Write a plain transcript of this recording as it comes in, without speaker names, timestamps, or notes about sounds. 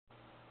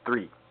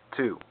3,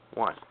 2,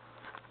 1.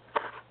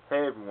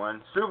 Hey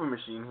everyone, Super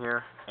Machine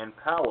here, and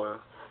Pawa.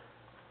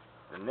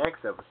 The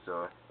next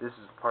episode, this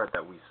is the part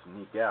that we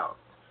sneak out.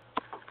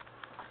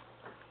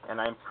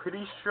 And I'm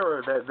pretty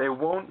sure that they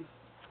won't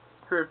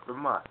hear it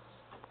from us.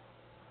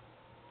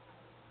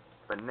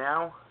 But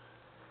now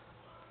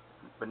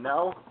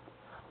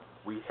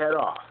we head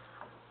off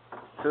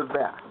to the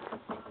back.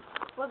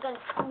 We're going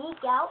to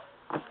sneak out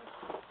to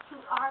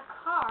our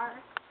car,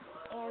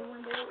 and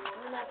when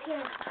our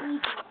parents see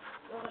it,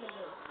 we're going to get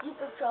in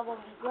super trouble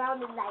and be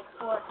grounded like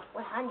for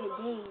 100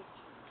 days.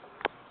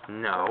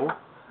 No.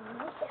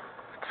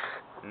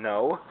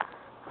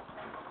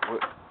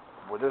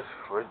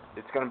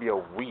 It's going to be a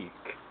week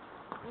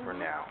for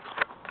now.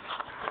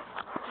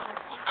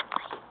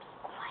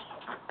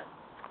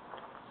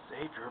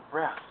 Save your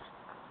breath.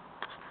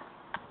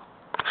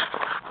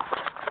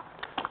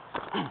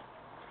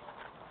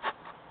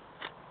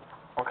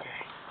 Okay.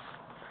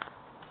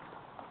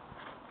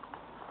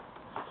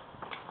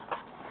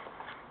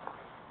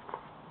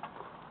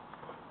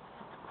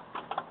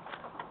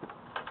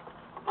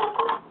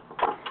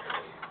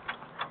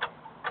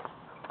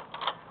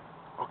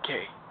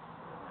 Okay.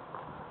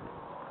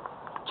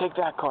 Take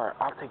that car.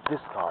 I'll take this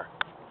car.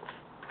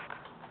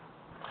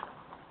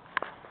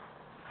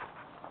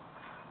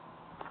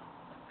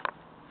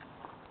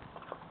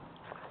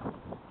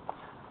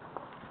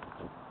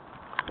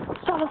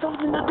 Someone's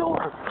opening the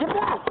door. Get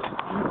back!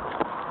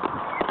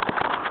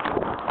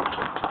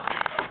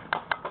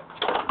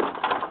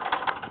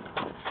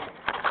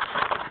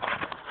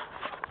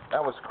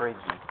 That was crazy.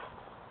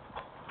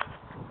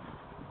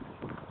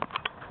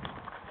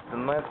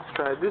 And let's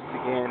try this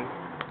again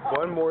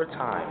one more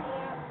time.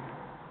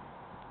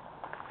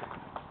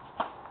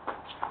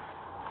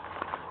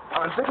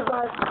 On second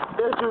life,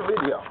 there's your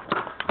video.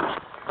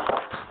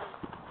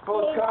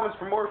 Post comments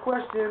for more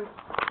questions.